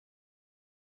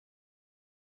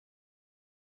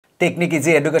Technique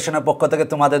easy এডুকেশনের পক্ষ থেকে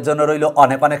তোমাদের জন্য রইল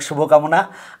অনেক অনেক শুভকামনা।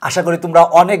 আশা করি তোমরা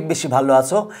অনেক বেশি ভালো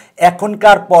আছো।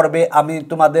 এখনকার পর্বে আমি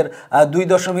তোমাদের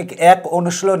 2.1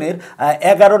 অনুশীলনীর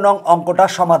 11 নং অঙ্কটা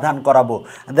সমাধান করাবো।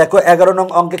 দেখো 11 নং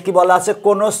অঙ্কে কি বলা আছে,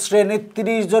 কোনো শ্রেণীর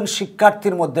 30 জন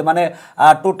শিক্ষার্থীর মধ্যে, মানে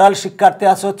টোটাল শিক্ষার্থী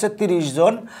আছে হচ্ছে 30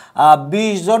 জন,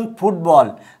 20 জন ফুটবল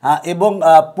এবং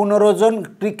 15 জন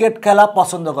ক্রিকেট খেলা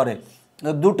পছন্দ করে,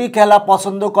 দুটি খেলা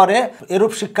পছন্দ করে।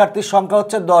 এরূপ শিক্ষার্থীর সংখ্যা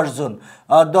হচ্ছে 10 জন।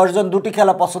 10 জন দুটি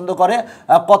খেলা পছন্দ করে।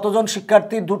 কতজন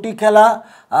শিক্ষার্থী দুটি খেলা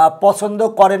পছন্দ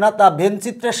করে না তা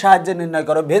ভেনচিত্রের সাহায্যে নির্ণয়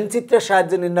করো। ভেনচিত্রের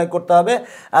সাহায্যে নির্ণয় করতে হবে।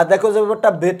 দেখো যে ব্যাপারটা,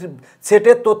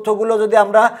 সেটের তথ্যগুলো যদি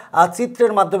আমরা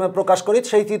চিত্রের মাধ্যমে প্রকাশ করি,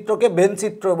 সেই চিত্রকে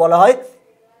ভেনচিত্র বলা হয়।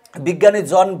 বিজ্ঞানী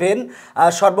জন ভেন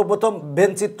সর্বপ্রথম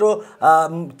ভেনচিত্র,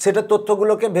 সেটের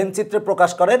তথ্যগুলোকে ভেনচিত্রে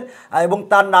প্রকাশ করেন এবং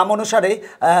তার নাম অনুসারেই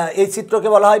এই চিত্রকে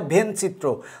বলা হয় ভেনচিত্র।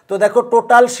 তো দেখো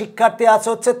টোটাল শিক্ষার্থী আছে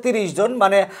হচ্ছে 30 জন,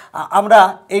 মানে আমরা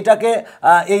এইটাকে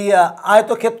এই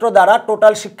আয়তক্ষেত্র দ্বারা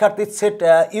টোটাল শিক্ষার্থীর সেট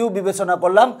ইউ বিবেচনা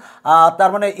করলাম।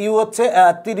 তার মানে ইউ হচ্ছে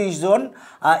 30 জন।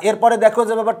 এরপরে দেখো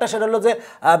যে ব্যাপারটা, সেটা হলো যে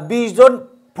 20 জন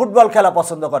ফুটবল খেলা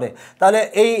পছন্দ করে। তাহলে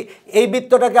এই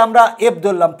বৃত্তটাকে আমরা এফ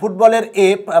ধরলাম, ফুটবলের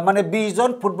এফ, মানে 20 জন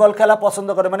ফুটবল খেলা পছন্দ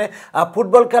করে, মানে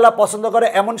ফুটবল খেলা পছন্দ করে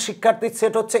এমন শিক্ষার্থীর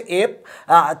সেট হচ্ছে এফ।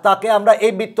 তাকে আমরা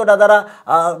এই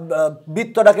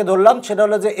বৃত্তটাকে ধরলাম, সেটা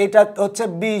হলো যে এইটা হচ্ছে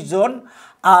 20 জন।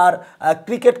 আর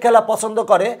ক্রিকেট খেলা পছন্দ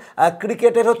করে,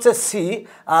 ক্রিকেটের হচ্ছে সি,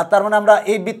 তার মানে আমরা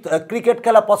এই ক্রিকেট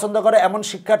খেলা পছন্দ করে এমন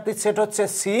শিক্ষার্থীর সেট হচ্ছে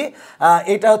সি।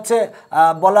 এটা হচ্ছে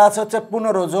বলা আছে হচ্ছে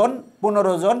 15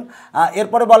 জন।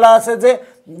 এরপরে বলা আছে যে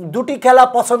দুটি খেলা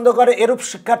পছন্দ করে এরূপ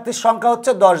শিক্ষার্থীর সংখ্যা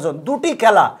হচ্ছে 10 জন। দুটি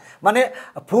খেলা মানে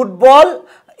ফুটবল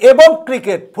এবং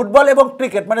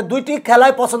ক্রিকেট, মানে দুইটি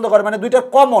খেলাই পছন্দ করে, মানে দুইটা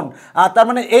কমন। তার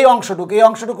মানে এই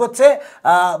অংশটুকু হচ্ছে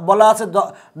বলা আছে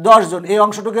 10 জন। এই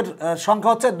অংশটুকের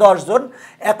সংখ্যা হচ্ছে 10 জন।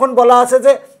 এখন বলা আছে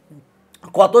যে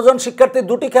কতজন শিক্ষার্থী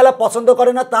দুটি খেলা পছন্দ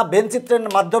করে না তা ভেনচিত্রের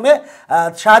মাধ্যমে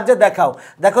সাহায্যে দেখাও।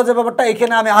 দেখো যে ব্যাপারটা,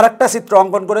 এখানে আমি আরেকটা চিত্র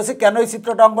অঙ্কন করেছি। কেন এই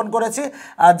চিত্রটা অঙ্কন করেছি?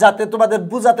 যাতে তোমাদের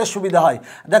বোঝাতে সুবিধা হয়।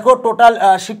 দেখো টোটাল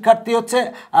শিক্ষার্থী হচ্ছে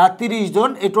 30 জন।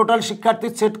 এই টোটাল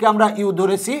শিক্ষার্থীর সেটকে আমরা ইউ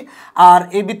ধরেছি। আর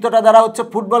এই বৃত্তটা দ্বারা হচ্ছে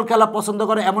ফুটবল খেলা পছন্দ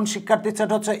করে এমন শিক্ষার্থীর সেট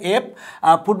হচ্ছে এফ।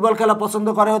 ফুটবল খেলা পছন্দ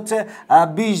করে হচ্ছে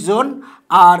 20 জন।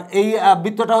 আর এই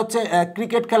বৃত্তটা হচ্ছে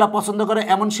ক্রিকেট খেলা পছন্দ করে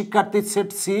এমন শিক্ষার্থীর সেট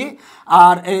সি।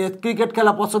 আর ক্রিকেট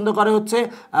খেলা পছন্দ করে হচ্ছে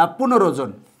 15 জন।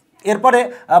 এরপরে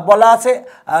বলা আছে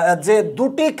যে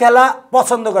দুটি খেলা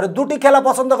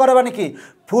পছন্দ করে মানে কি,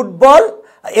 ফুটবল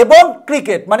এবং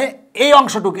ক্রিকেট, মানে এই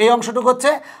অংশটুক হচ্ছে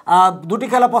দুটি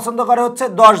খেলা পছন্দ করে হচ্ছে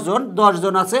 10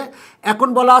 জন আছে। এখন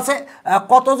বলা আছে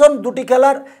কতজন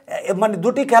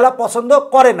দুটি খেলা পছন্দ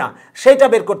করে না সেইটা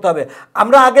বের করতে হবে।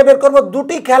 আমরা আগে বের করব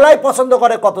দুটি খেলাই পছন্দ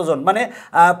করে কতজন, মানে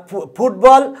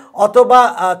ফুটবল অথবা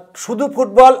শুধু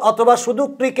ফুটবল অথবা শুধু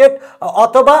ক্রিকেট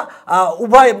অথবা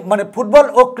উভয়, মানে ফুটবল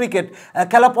ও ক্রিকেট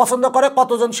খেলা পছন্দ করে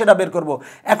কতজন সেটা বের করব।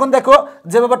 এখন দেখো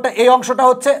যে ব্যাপারটা, এই অংশটা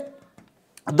হচ্ছে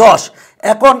 10।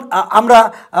 এখন আমরা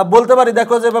বলতে পারি,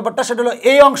 দেখো যে ব্যাপারটা, সেটা হলো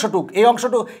এই অংশটুক,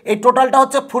 এই টোটালটা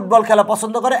হচ্ছে ফুটবল খেলা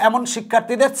পছন্দ করে এমন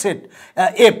শিক্ষার্থীদের সেট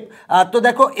এফ। তো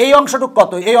দেখো এই অংশটুক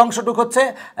কত, এই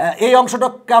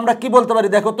অংশটুককে আমরা কি বলতে পারি,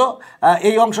 দেখো তো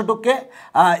এই অংশটুককে,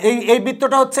 এই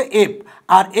বৃত্তটা হচ্ছে এফ।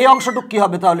 আর এই অংশটুক কি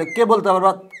হবে তাহলে, কে বলতে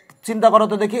পারবা? চিন্তা করো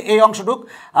তো দেখি।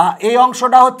 এই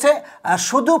অংশটা হচ্ছে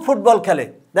শুধু ফুটবল খেলে।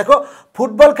 দেখো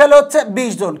ফুটবল খেলে হচ্ছে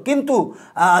 20 জন, কিন্তু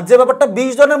যে ব্যাপারটা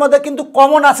 20 জনের মধ্যে কিন্তু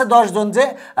কমন আছে 10 জন, যে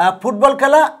ফুটবল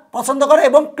খেলা পছন্দ করে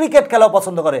এবং ক্রিকেট খেলাও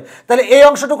পছন্দ করে। তাহলে এই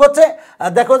অংশটুকু হচ্ছে,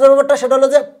 দেখো যে ব্যাপারটা, সেটা হলো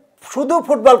যে শুধু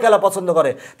ফুটবল খেলা পছন্দ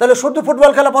করে। তাহলে শুধু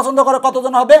ফুটবল খেলা পছন্দ করে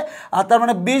কতজন হবে? তার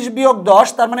মানে 20 বিয়োগ 10,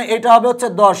 তার মানে এটা হবে হচ্ছে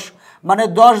 10, মানে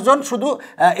 10 জন শুধু,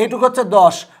 এইটুকু হচ্ছে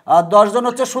 10 জন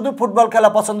হচ্ছে শুধু ফুটবল খেলা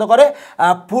পছন্দ করে।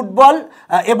 ফুটবল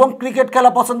এবং ক্রিকেট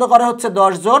খেলা পছন্দ করে হচ্ছে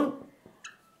 10 জন।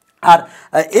 আর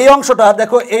এই অংশটা,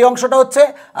 দেখো এই অংশটা হচ্ছে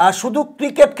শুধু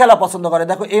ক্রিকেট খেলা পছন্দ করে।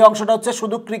 দেখো এই অংশটা হচ্ছে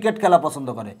শুধু ক্রিকেট খেলা পছন্দ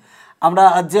করে। আমরা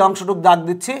যে অংশটুকু দাগ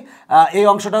দিচ্ছি, এই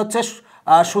অংশটা হচ্ছে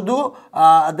শুধু,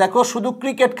 দেখো শুধু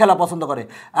ক্রিকেট খেলা পছন্দ করে।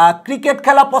 ক্রিকেট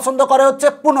খেলা পছন্দ করে হচ্ছে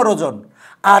 15 জন।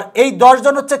 আর এই 10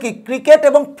 জন হচ্ছে কি, ক্রিকেট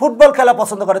এবং ফুটবল খেলা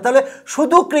পছন্দ করে। তাহলে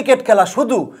শুধু ক্রিকেট খেলা,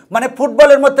 শুধু মানে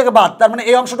ফুটবলের মধ্যে থেকে বাদ, তার মানে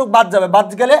এই অংশটুকু বাদ যাবে, বাদ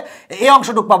গেলে এই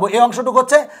অংশটুকু পাবো। এই অংশটুকু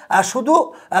হচ্ছে শুধু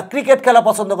ক্রিকেট খেলা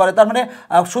পছন্দ করে, তার মানে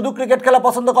শুধু ক্রিকেট খেলা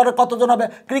পছন্দ করে কতজন হবে?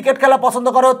 ক্রিকেট খেলা পছন্দ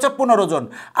করে হচ্ছে 15 জন।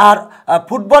 আর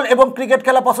ফুটবল এবং ক্রিকেট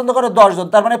খেলা পছন্দ করে 10 জন,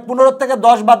 তার মানে 15 থেকে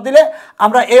 10 বাদ দিলে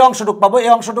আমরা এই অংশটুকু পাবো।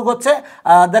 এই অংশটুকু হচ্ছে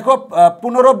দেখো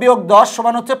 15 বিয়োগ 10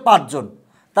 সমান হচ্ছে 5 জন।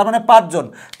 তার মানে 5 জন।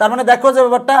 তার মানে দেখো যে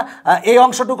ব্যাপারটা এই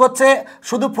অংশটুক হচ্ছে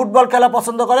শুধু ফুটবল খেলা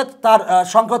পছন্দ করে, তার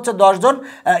সংখ্যা হচ্ছে 10 জন।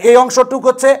 এই অংশটুক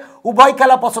হচ্ছে উভয়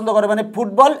খেলা পছন্দ করে, মানে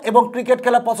ফুটবল এবং ক্রিকেট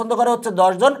খেলা পছন্দ করে হচ্ছে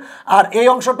 10 জন। আর এই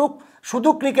অংশটুক শুধু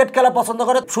ক্রিকেট খেলা পছন্দ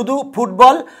করে, শুধু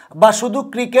ফুটবল বা শুধু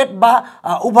ক্রিকেট বা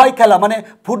উভয় খেলা, মানে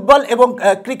ফুটবল এবং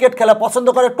ক্রিকেট খেলা পছন্দ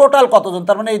করে টোটাল কতজন?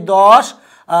 তার মানে এই 10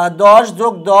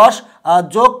 যোগ 10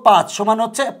 যোগ 5 সমান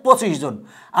হচ্ছে 25 জন।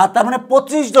 আর তার মানে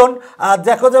 25 জন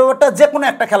দেখো যে ব্যাপারটা যে কোনো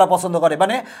একটা খেলা পছন্দ করে,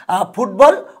 মানে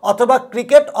ফুটবল অথবা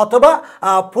ক্রিকেট অথবা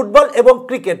ফুটবল এবং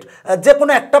ক্রিকেট যে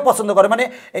কোনো একটা পছন্দ করে। মানে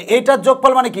এইটার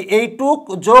যোগফল মানে কি এইটুক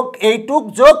যোগ এইটুক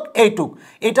যোগ এইটুক,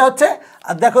 এটা হচ্ছে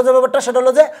দেখো যে ব্যাপারটা সেটা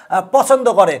হলো যে পছন্দ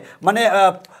করে, মানে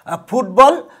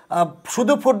ফুটবল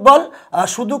শুধু ফুটবল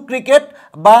শুধু ক্রিকেট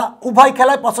বা উভয়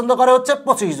খেলায় পছন্দ করে হচ্ছে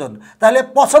 25 জন। তাহলে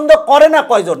পছন্দ করে না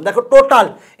কয়জন? দেখো টোটাল,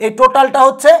 এই টোটালটা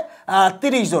হচ্ছে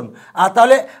 30 জন।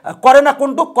 তাহলে করে না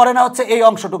কোনটুক? করে না হচ্ছে এই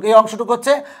অংশটুক, এই অংশটুক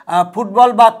হচ্ছে ফুটবল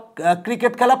বা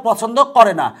ক্রিকেট খেলা পছন্দ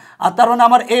করে না। আর তার মানে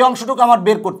আমার এই অংশটুক আমার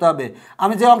বের করতে হবে,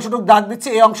 আমি যে অংশটুক দাগ দিচ্ছি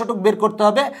এই অংশটুক বের করতে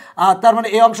হবে। তার মানে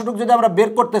এই অংশটুক যদি আমরা বের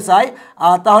করতে চাই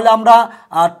তাহলে আমরা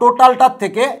টোটালটার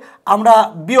থেকে আমরা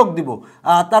বিয়োগ দিব।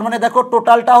 তার মানে দেখো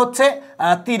টোটালটা হচ্ছে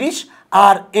 30,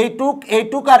 আর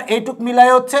এইটুক আর এইটুক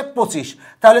মিলায় হচ্ছে 25।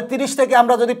 তাহলে 30 থেকে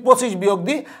আমরা যদি 25 বিয়োগ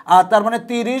দিই তার মানে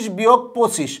 30 বিয়োগ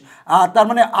 25, তার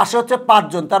মানে আসে হচ্ছে 5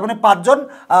 জন। তার মানে 5 জন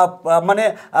মানে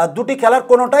দুটি খেলার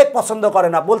কোনোটাই পছন্দ করে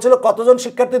না। বলছিল কতজন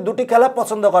শিক্ষার্থী দুটি খেলা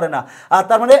পছন্দ করে না।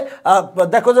 তার মানে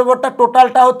দেখো যে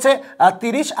টোটালটা হচ্ছে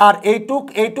 30, আর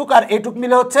এইটুক আর এইটুক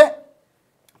মিলে হচ্ছে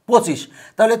 25।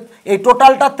 তাহলে এই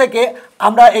টোটালটার থেকে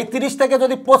আমরা এই 30 থেকে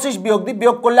যদি 25 বিয়োগ দিই,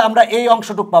 বিয়োগ করলে আমরা এই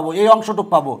অংশটুক পাবো, এই অংশটুক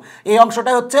পাবো। এই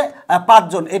অংশটাই হচ্ছে 5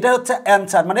 জন, এটা হচ্ছে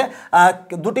অ্যান্সার। মানে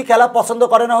দুটি খেলা পছন্দ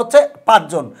করে না হচ্ছে 5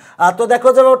 জন। তো দেখো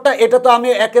যে ব্যাপারটা, এটা তো আমি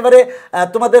একেবারে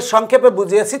তোমাদের সংক্ষেপে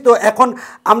বুঝিয়েছি। তো এখন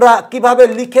আমরা কিভাবে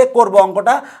লিখে করব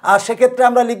অঙ্কটা, সেক্ষেত্রে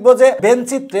আমরা লিখব যে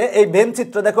ভেনচিত্রে, এই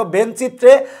ভেনচিত্র দেখো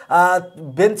ভেনচিত্রে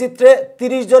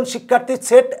 30 জন শিক্ষার্থীর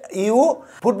সেট ইউ,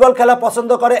 ফুটবল খেলা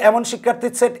পছন্দ করে এমন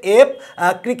শিক্ষার্থীর সেট এফ,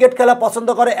 ক্রিকেট খেলা পছন্দ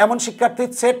করে এমন শিক্ষার্থীর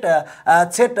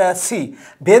সেট সি।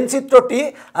 ভেনচিত্রটি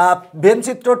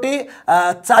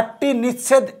 4টি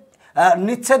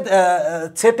নিচ্ছেদ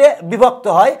সেটে বিভক্ত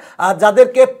হয়,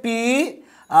 যাদেরকে পি,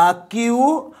 কিউ,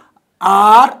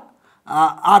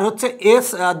 আর হচ্ছে এস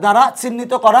দ্বারা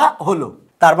চিহ্নিত করা হলো।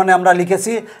 তার মানে আমরা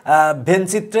লিখেছি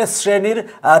ভেনচিত্রের শ্রেণীর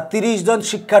 30 জন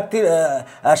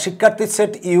শিক্ষার্থীর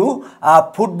সেট ইউ,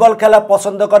 ফুটবল খেলা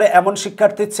পছন্দ করে এমন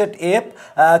শিক্ষার্থীর সেট এফ,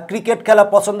 ক্রিকেট খেলা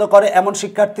পছন্দ করে এমন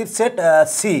শিক্ষার্থীর সেট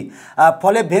সি।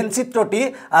 ফলে ভেনচিত্রটি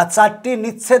 4টি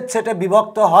নিচ্ছেদ সেটে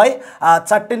বিভক্ত হয়।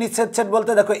 4টি নিচ্ছেদ সেট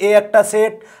বলতে দেখো এ একটা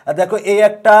সেট, দেখো এ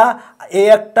একটা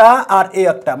আর এ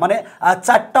একটা, মানে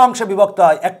 4টা অংশে বিভক্ত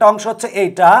হয়। একটা অংশ হচ্ছে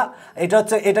এটা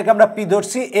হচ্ছে এটাকে আমরা পি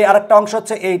ধরছি, আর একটা অংশ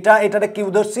হচ্ছে এটারে কিউ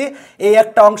ধরছি, এই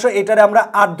একটা অংশ এটারে আমরা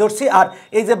আর ধরছি, আর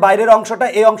এই যে বাইরের অংশটা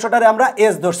এই অংশটারে আমরা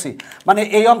এস ধরছি। মানে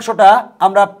এই অংশটা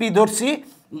আমরা পি ধরছি,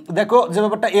 দেখো যে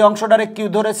ব্যাপারটা এই অংশটারে কিউ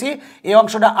ধরেছি, এই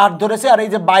অংশটা আর ধরেছি, আর এই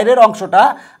যে বাইরের অংশটা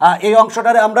এই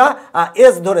অংশটারে আমরা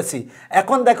এস ধরেছি।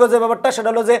 এখন দেখো যে ব্যাপারটা সেটা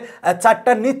হলো যে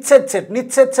 4টা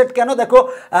নিচ্ছেদ সেট কেন? দেখো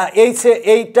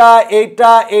এইটা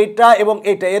এবং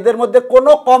এইটা, এদের মধ্যে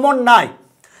কোনো কমন নাই।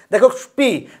 দেখো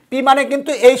পি মানে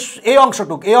কিন্তু এই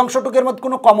অংশটুকের মধ্যে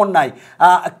কোনো কমন নাই।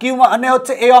 কিউ মানে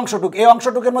হচ্ছে এই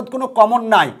অংশটুকের মধ্যে কোনো কমন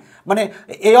নাই, মানে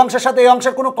এই অংশের সাথে এই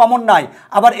অংশের কোনো কমন নাই,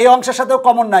 আবার এই অংশের সাথেও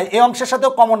কমন নাই, এই অংশের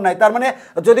সাথেও কমন নাই। তার মানে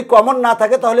যদি কমন না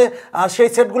থাকে তাহলে সেই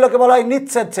সেটগুলোকে বলা হয়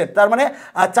নিচ্ছেদ সেট। তার মানে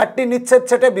 4টি নিচ্ছেদ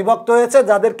সেটে বিভক্ত হয়েছে,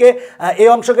 যাদেরকে এই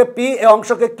অংশকে পি, এই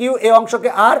অংশকে কিউ, এই অংশকে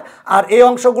আর এই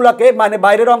অংশগুলোকে মানে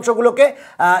বাইরের অংশগুলোকে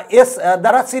এস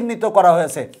দ্বারা চিহ্নিত করা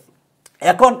হয়েছে।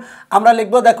 এখন আমরা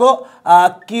লিখব দেখো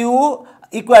কিউ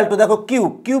ইকুয়াল টু, দেখো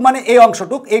কিউ মানে এই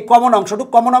অংশটুক, এই কমন অংশটুক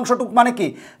মানে কি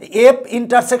এফ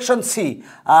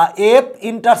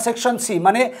ইন্টারসেকশন সি,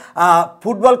 মানে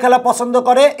ফুটবল খেলা পছন্দ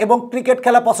করে এবং ক্রিকেট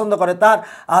খেলা পছন্দ করে,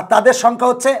 তাদের সংখ্যা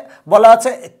হচ্ছে বলা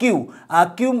আছে কিউ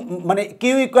মানে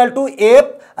Q equal to F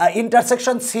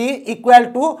intersection C equal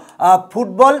to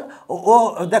football, ও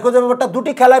দেখো যে ব্যাপারটা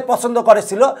দুটি খেলায় পছন্দ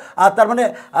করেছিল, তার মানে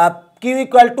Q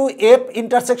equal to F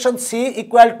intersection C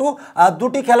equal to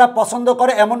দুটি খেলা পছন্দ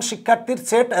করে এমন শিক্ষার্থীর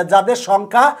সেট যাদের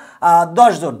সংখ্যা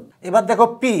 10 জন। এবার দেখো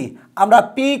আমরা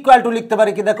পি ইকুয়াল টু লিখতে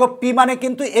পারি কি, দেখো পি মানে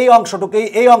কিন্তু এই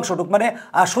অংশটুক মানে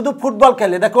শুধু ফুটবল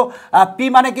খেলে। দেখো পি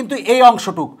মানে কিন্তু এই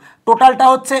অংশটুক, টোটালটা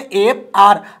হচ্ছে এফ,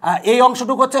 আর এই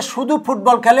অংশটুক হচ্ছে শুধু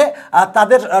ফুটবল খেলে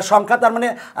তাদের সংখ্যা। তার মানে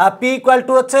পি ইকুয়াল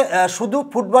টু হচ্ছে শুধু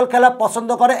ফুটবল খেলা পছন্দ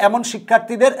করে এমন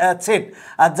শিক্ষার্থীদের সেট,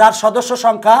 যার সদস্য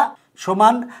সংখ্যা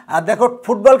সমান, দেখো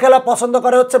ফুটবল খেলা পছন্দ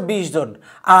করে হচ্ছে 20 জন,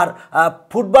 আর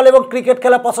ফুটবল এবং ক্রিকেট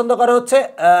খেলা পছন্দ করে হচ্ছে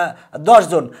 10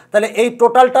 জন। তাহলে এই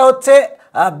টোটালটা হচ্ছে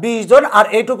 20 জন আর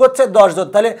এইটুকু হচ্ছে 10 জন।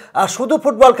 তাহলে শুধু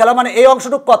ফুটবল খেলা মানে এই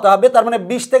অংশটুকু কত হবে, তার মানে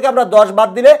 20 থেকে আমরা 10 বাদ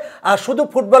দিলে শুধু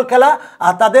ফুটবল খেলা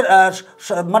তাদের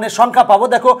মানে সংখ্যা পাবো।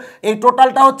 দেখো এই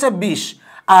টোটালটা হচ্ছে 20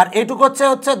 আর এইটুকু হচ্ছে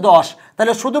 10,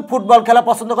 তাহলে শুধু ফুটবল খেলা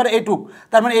পছন্দ করে এইটুক,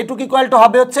 তার মানে এইটুক ইকুয়াল টু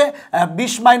হবে হচ্ছে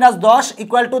 20 মাইনাস 10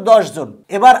 ইকুয়াল টু 10 জন।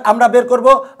 এবার আমরা বের করব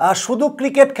শুধু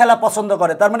ক্রিকেট খেলা পছন্দ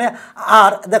করে, তার মানে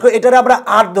আর দেখো এটারে আমরা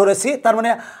আর ধরেছি, তার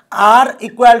মানে আর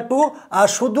ইকুয়াল টু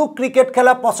শুধু ক্রিকেট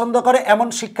খেলা পছন্দ করে এমন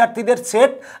শিক্ষার্থীদের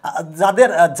সেট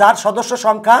যার সদস্য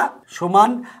সংখ্যা সমান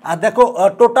দেখো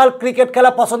টোটাল ক্রিকেট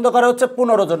খেলা পছন্দ করে হচ্ছে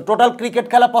 15 জন, টোটাল ক্রিকেট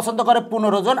খেলা পছন্দ করে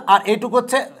 15 জন আর এইটুকু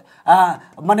হচ্ছে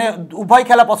মানে উভয়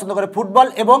খেলা পছন্দ করে, ফুটবল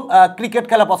এবং ক্রিকেট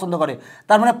খেলা পছন্দ করে।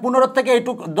 তার মানে 15 থেকে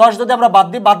এইটুক 10 যদি আমরা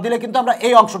বাদ দিলে কিন্তু আমরা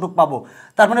এই অংশটুক পাবো।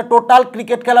 তার মানে টোটাল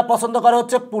ক্রিকেট খেলা পছন্দ করে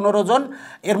হচ্ছে 15 জন,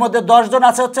 এর মধ্যে 10 জন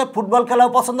আছে হচ্ছে ফুটবল খেলাও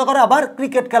পছন্দ করে আবার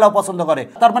ক্রিকেট খেলাও পছন্দ করে।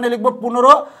 তার মানে লিখবো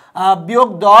 15 বিয়োগ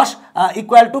 10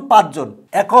 ইকুয়াল টু 5 জন।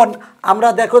 এখন আমরা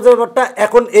দেখো যে ব্যাপারটা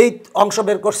এখন এই অংশ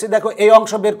বের করছি, দেখো এই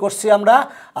অংশ বের করছি আমরা,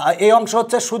 এই অংশ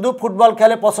হচ্ছে শুধু ফুটবল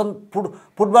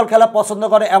খেলা পছন্দ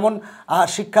করে এমন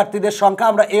শিক্ষার্থীদের সংখ্যা,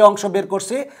 আমরা এই অংশ বের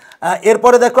করছি।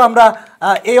 এরপরে দেখো আমরা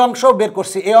এই অংশও বের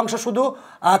করছি, এই অংশ শুধু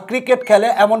ক্রিকেট খেলে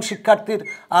এমন শিক্ষার্থীর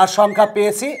সংখ্যা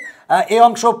পেয়েছি, এই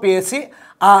অংশও পেয়েছি।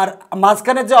 আর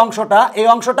মাঝখানের যে অংশটা, এই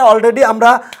অংশটা অলরেডি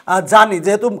আমরা জানি,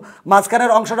 যেহেতু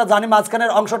মাঝখানের অংশটা জানি,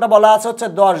 মাঝখানের অংশটা বলা আছে হচ্ছে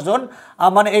 10 জন,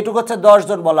 মানে এইটুকু হচ্ছে 10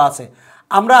 জন বলা আছে।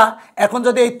 আমরা এখন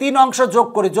যদি এই 3 অংশ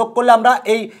যোগ করলে আমরা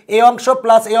এই অংশ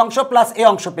প্লাস এই অংশ প্লাস এই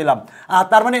অংশ পেলাম।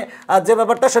 তার মানে যে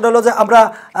ব্যাপারটা সেটা হলো যে আমরা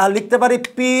লিখতে পারি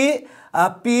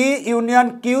পি ইউনিয়ন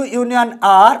কিউ ইউনিয়ন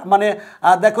আর, মানে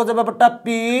দেখো যে ব্যাপারটা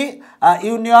পি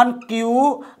ইউনিয়ন কিউ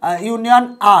ইউনিয়ন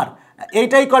আর,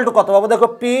 এইটা ইকুয়াল টু কত পাবো, দেখো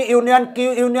P union Q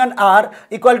union R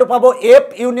equal to পাবো এফ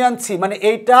ইউনিয়ন সি, মানে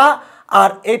এইটা আর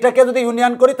এইটাকে যদি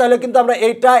ইউনিয়ন করি তাহলে কিন্তু আমরা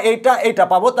এইটা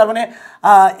পাবো, তার মানে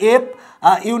এফ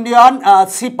ইউনিয়ন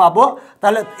সি পাবো।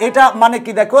 তাহলে এটা মানে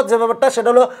কি, দেখো যে ব্যাপারটা সেটা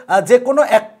হলো যে কোনো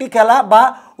একটি খেলা বা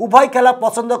উভয় খেলা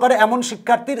পছন্দ করে এমন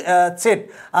শিক্ষার্থীর সেট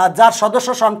যার সদস্য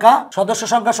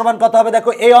সংখ্যা সমান কত হবে,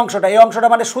 দেখো এই অংশটা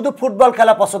মানে শুধু ফুটবল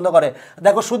খেলা পছন্দ করে,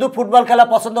 দেখো শুধু ফুটবল খেলা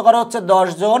পছন্দ করে হচ্ছে 10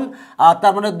 জন,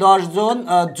 তার মানে 10 জন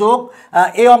যোগ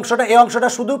এই অংশটা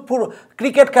শুধু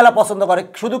ক্রিকেট খেলা পছন্দ করে,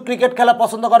 শুধু ক্রিকেট খেলা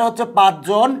পছন্দ করে হচ্ছে 5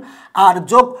 জন, আর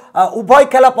যোগ উভয়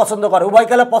খেলা পছন্দ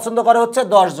করে হচ্ছে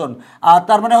 10 জন,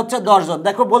 তার মানে হচ্ছে 10 জন।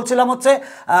 দেখো বলছিলাম হচ্ছে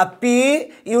পি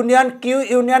ইউনিয়ন কিউ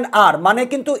ইউনিয়ন আর মানে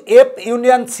কিন্তু F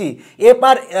union C,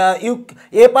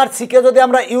 F R সিকে যদি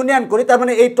আমরা ইউনিয়ন করি তার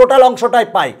মানে এই টোটাল অংশটাই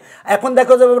পাই। এখন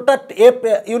দেখো যে ব্যাপারটা F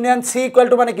union C equal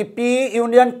to মানে কি পি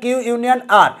ইউনিয়ন কিউ ইউনিয়ন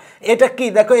আর, এটা কি,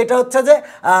 দেখো এটা হচ্ছে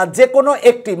যে কোনো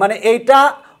একটি, মানে এইটা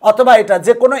অথবা এটা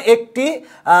যে কোনো একটি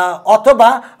অথবা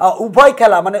উভয়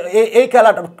খেলা, মানে এই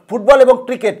খেলাটা ফুটবল এবং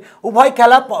ক্রিকেট উভয়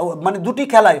খেলা, মানে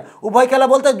উভয় খেলা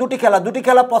বলতে দুটি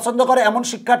খেলা পছন্দ করে এমন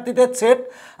শিক্ষার্থীদের সেট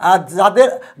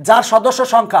যার সদস্য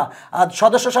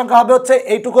সংখ্যা হবে হচ্ছে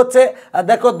এইটুকু হচ্ছে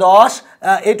দেখো 10,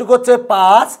 এইটুকু হচ্ছে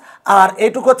 5 আর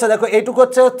এইটুকু হচ্ছে দেখো এইটুকু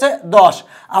হচ্ছে 10,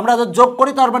 আমরা যোগ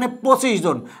করি তার মানে 25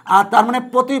 জন, আর তার মানে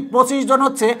প্রতি 25 জন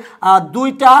হচ্ছে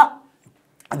দুইটা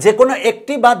যে কোনো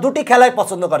একটি বা দুটি খেলায়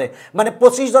পছন্দ করে, মানে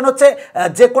 25 জন হচ্ছে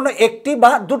যে কোনো একটি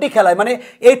বা দুটি খেলায়, মানে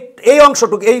এই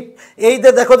অংশটুকু এই যে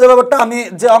দেখো যে ব্যাপারটা আমি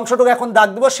যে অংশটুকু এখন দাগ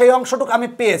দেবো সেই অংশটুকু আমি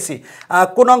পেয়েছি।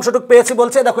 কোন অংশটুকু পেয়েছি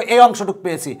বলছে, দেখো এই অংশটুকু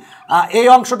পেয়েছি, এই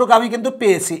অংশটুকু আমি কিন্তু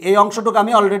পেয়েছি, এই অংশটুকু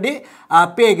আমি অলরেডি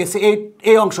পেয়ে গেছি,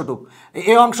 এই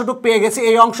অংশটুকু পেয়ে গেছি।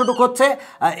 এই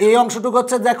অংশটুকু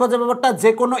হচ্ছে দেখো যে ব্যাপারটা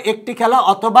যে কোনো একটি খেলা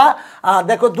অথবা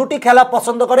দেখো দুটি খেলা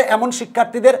পছন্দ করে এমন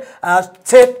শিক্ষার্থীদের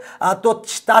সেট, তো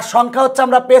তার সংখ্যা হচ্ছে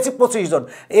আমরা পেয়েছি 25 জন,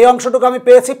 এই অংশটুকু আমি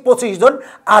পেয়েছি 25 জন,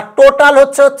 আর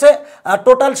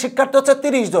টোটাল শিক্ষার্থী হচ্ছে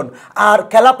 30 জন, আর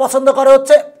খেলা পছন্দ করে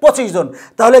হচ্ছে 25 জন।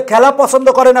 তাহলে খেলা পছন্দ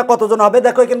করে না কতজন হবে,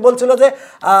 দেখো এখানে বলছিল যে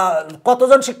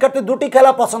কতজন শিক্ষার্থী দুটি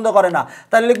খেলা পছন্দ করে না,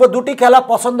 তাহলে লিখবো দুটি খেলা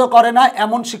পছন্দ করে না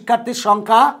এমন শিক্ষার্থীর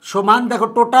সংখ্যা সমান, দেখো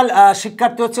টোটাল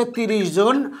শিক্ষার্থী হচ্ছে 30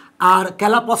 জন আর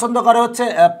খেলা পছন্দ করে হচ্ছে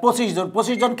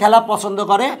 25 জন খেলা পছন্দ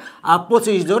করে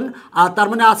 25 জন, তার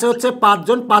মানে আছে হচ্ছে 5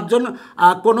 জন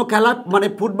কোনো খেলা মানে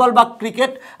ফুটবল বা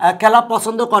ক্রিকেট খেলা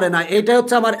পছন্দ করে না। এইটাই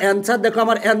হচ্ছে আমার অ্যান্সার, দেখো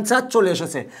আমার অ্যান্সার চলে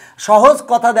এসেছে। সহজ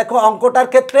কথা, দেখো অঙ্কটার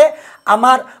ক্ষেত্রে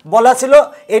আমার বলা ছিল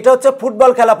এটা হচ্ছে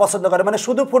ফুটবল খেলা পছন্দ করে, মানে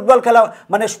শুধু ফুটবল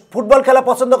খেলা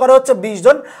পছন্দ করে হচ্ছে 20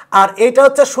 জন, আর এইটা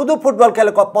হচ্ছে শুধু ফুটবল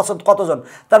খেলা পছন্দ কতজন,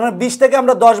 তার মানে 20 থেকে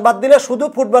আমরা 10 বাদ দিলে শুধু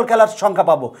ফুটবল খেলার সংখ্যা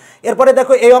পাবো। এরপরে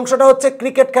দেখো এই অংশটা হচ্ছে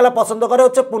ক্রিকেট খেলা পছন্দ করে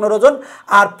হচ্ছে 15 জন,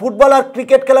 আর ফুটবল আর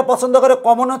ক্রিকেট খেলা পছন্দ করে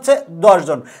কমন হচ্ছে 10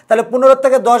 জন, তাহলে 15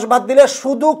 থেকে 10 বাদ দিলে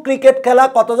শুধু ক্রিকেট খেলা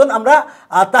কতজন আমরা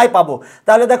তাই পাবো।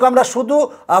 তাহলে দেখো আমরা শুধু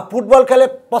ফুটবল খেলে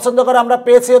পছন্দ করে আমরা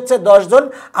পেয়েছি হচ্ছে 10 জন,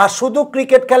 আর শুধু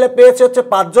ক্রিকেট খেলে পেয়েছি হচ্ছে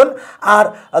 5 জন, আর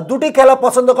দুটি খেলা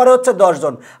পছন্দ করে হচ্ছে 10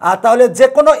 জন। তাহলে যে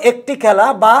কোনো একটি খেলা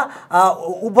বা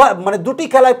উভয় মানে দুটি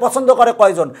খেলায় পছন্দ করে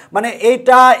কয়জন, মানে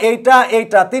এইটা এইটা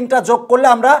এইটা তিনটা যোগ করলে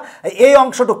আমরা এই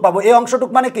অংশটুক পাবো। এই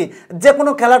অংশটুক মানে কি, যে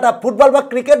কোনো খেলাটা ফুটবল বা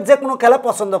ক্রিকেট যে কোনো খেলা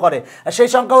পছন্দ করে, সেই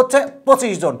সংখ্যা হচ্ছে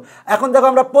 25 জন। এখন দেখো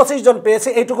আমরা 25 জন পেয়েছি,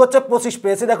 এইটুকু হচ্ছে 25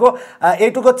 পেয়েছি, দেখো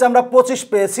এইটুকু হচ্ছে আমরা 25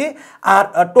 পেয়েছি, আর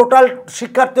টোটাল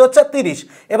শিক্ষার্থী হচ্ছে 30।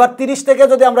 এবার 30 থেকে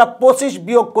যদি আমরা 25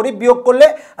 বিয়োগ করি, বিয়োগ করলে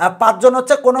 5 জন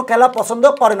হচ্ছে কোনো খেলা পছন্দ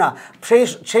করে না,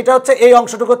 সেইটা হচ্ছে এই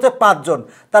অংশটুকু হচ্ছে 5 জন।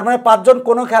 তার মানে 5 জন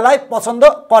কোনো খেলায় পছন্দ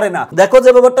করে না। দেখো যে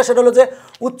ব্যাপারটা সেটা হলো যে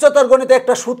উচ্চতর গণিতে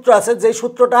একটা সূত্র আছে, যেই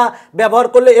সূত্রটা ব্যবহার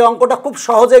করলে এই অঙ্কটা খুব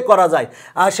সহজেই করা যায়।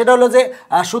 সেটা হলো যে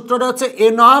সূত্রটা হচ্ছে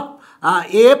এন অফ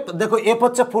এফ, দেখো এফ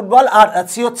হচ্ছে ফুটবল আর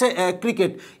সি হচ্ছে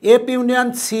cricket, F union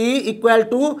C equal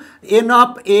to N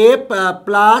of F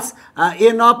plus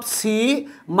N of C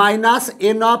minus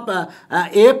N of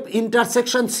F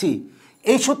intersection C.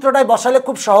 এই সূত্রটাই বসালে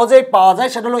খুব সহজেই পাওয়া যায়।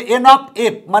 সেটা হলো এন অফ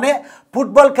এফ মানে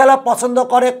ফুটবল খেলা পছন্দ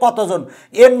করে কতজন,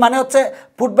 এন মানে হচ্ছে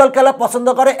ফুটবল খেলা পছন্দ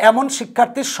করে এমন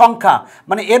শিক্ষার্থীর সংখ্যা,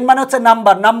 মানে এন মানে হচ্ছে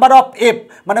নাম্বার, নাম্বার অফ এফ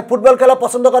মানে ফুটবল খেলা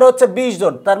পছন্দ করে হচ্ছে 20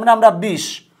 জন, তার মানে আমরা 20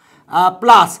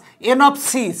 plus N of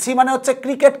C, C মানে হচ্ছে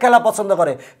ক্রিকেট খেলা পছন্দ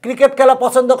করে, ক্রিকেট খেলা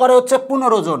পছন্দ করে হচ্ছে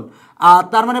 15 জন,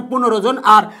 তার মানে 15 জন,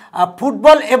 আর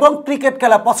ফুটবল এবং ক্রিকেট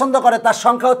খেলা পছন্দ করে তার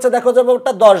সংখ্যা হচ্ছে দেখো যে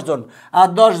ওটা 10 জন,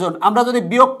 10 জন। আমরা যদি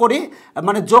বিয়োগ করি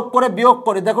মানে যোগ করে বিয়োগ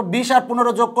করি, দেখো 20 আর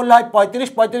 15 যোগ করলে হয় 35,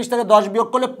 35 থেকে 10 বিয়োগ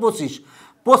করলে 25,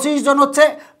 25 জন হচ্ছে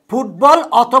ফুটবল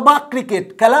অথবা ক্রিকেট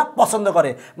খেলা পছন্দ করে,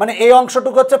 মানে এই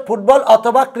অংশটুকু হচ্ছে ফুটবল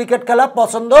অথবা ক্রিকেট খেলা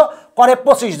পছন্দ করে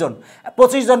 25 জন,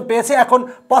 25 জন পেয়েছে। এখন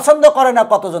পছন্দ করে না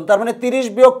কতজন, তার মানে 30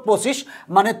 বিয়োগ 25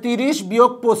 মানে 30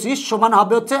 বিয়োগ 25 সমান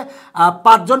হবে হচ্ছে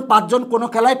 5 জন, 5 জন কোনো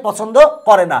খেলায় পছন্দ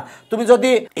করে না। তুমি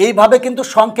যদি এইভাবে কিন্তু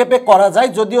সংক্ষেপে করা যায়,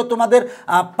 যদিও তোমাদের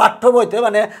পাঠ্য বইতে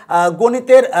মানে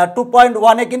গণিতের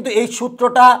 2.1-এ কিন্তু এই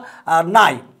সূত্রটা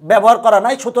নাই, ব্যবহার করা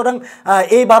নাই, সুতরাং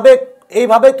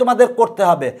এইভাবেই তোমাদের করতে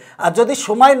হবে। আর যদি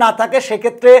সময় না থাকে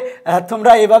সেক্ষেত্রে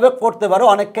তোমরা এইভাবে করতে পারো,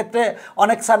 অনেক ক্ষেত্রে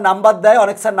অনেক স্যার নাম্বার দেয়,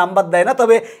 অনেক স্যার নাম্বার দেয় না,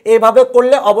 তবে এইভাবে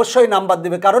করলে অবশ্যই নাম্বার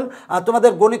দেবে, কারণ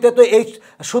তোমাদের গণিতে তো এই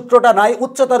সূত্রটা নাই,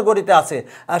 উচ্চতর গণিতে আছে।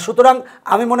 সুতরাং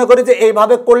আমি মনে করি যে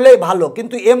এইভাবে করলেই ভালো,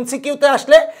 কিন্তু এমসিকিউতে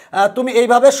আসলে তুমি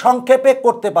এইভাবে সংক্ষেপে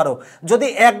করতে পারো। যদি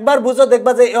একবার বুঝো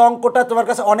দেখবা যে এই অঙ্কটা তোমার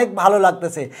কাছে অনেক ভালো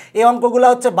লাগতেছে। এই অঙ্কগুলো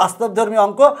হচ্ছে বাস্তবধর্মী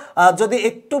অঙ্ক, যদি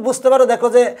একটু বুঝতে পারো দেখো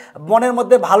যে মনের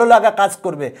মধ্যে ভালো লাগা কাজ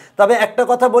করবে। তবে একটা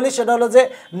কথা বলি, সেটা হলো যে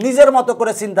নিজের মতো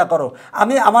করে চিন্তা করো।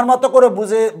 আমি আমার মতো করে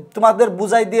তোমাদের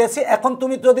বুঝাই দিয়েছি, এখন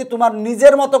তুমি যদি তোমার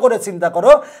নিজের মতো করে চিন্তা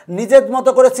করো, নিজের মতো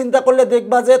করে চিন্তা করলে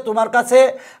দেখবা যে তোমার কাছে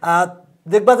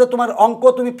তোমার অঙ্ক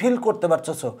তুমি ফিল করতে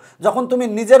পারছো। যখন তুমি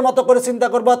নিজের মতো করে চিন্তা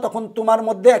করবা তখন তোমার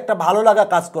মধ্যে একটা ভালো লাগা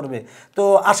কাজ করবে। তো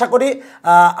আশা করি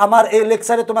আমার এই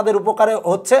লেকচারে তোমাদের উপকারে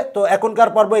হচ্ছে। তো এখনকার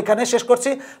পর্ব এখানে শেষ করছি,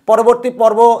 পরবর্তী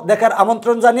পর্ব দেখার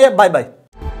আমন্ত্রণ জানিয়ে বাই বাই।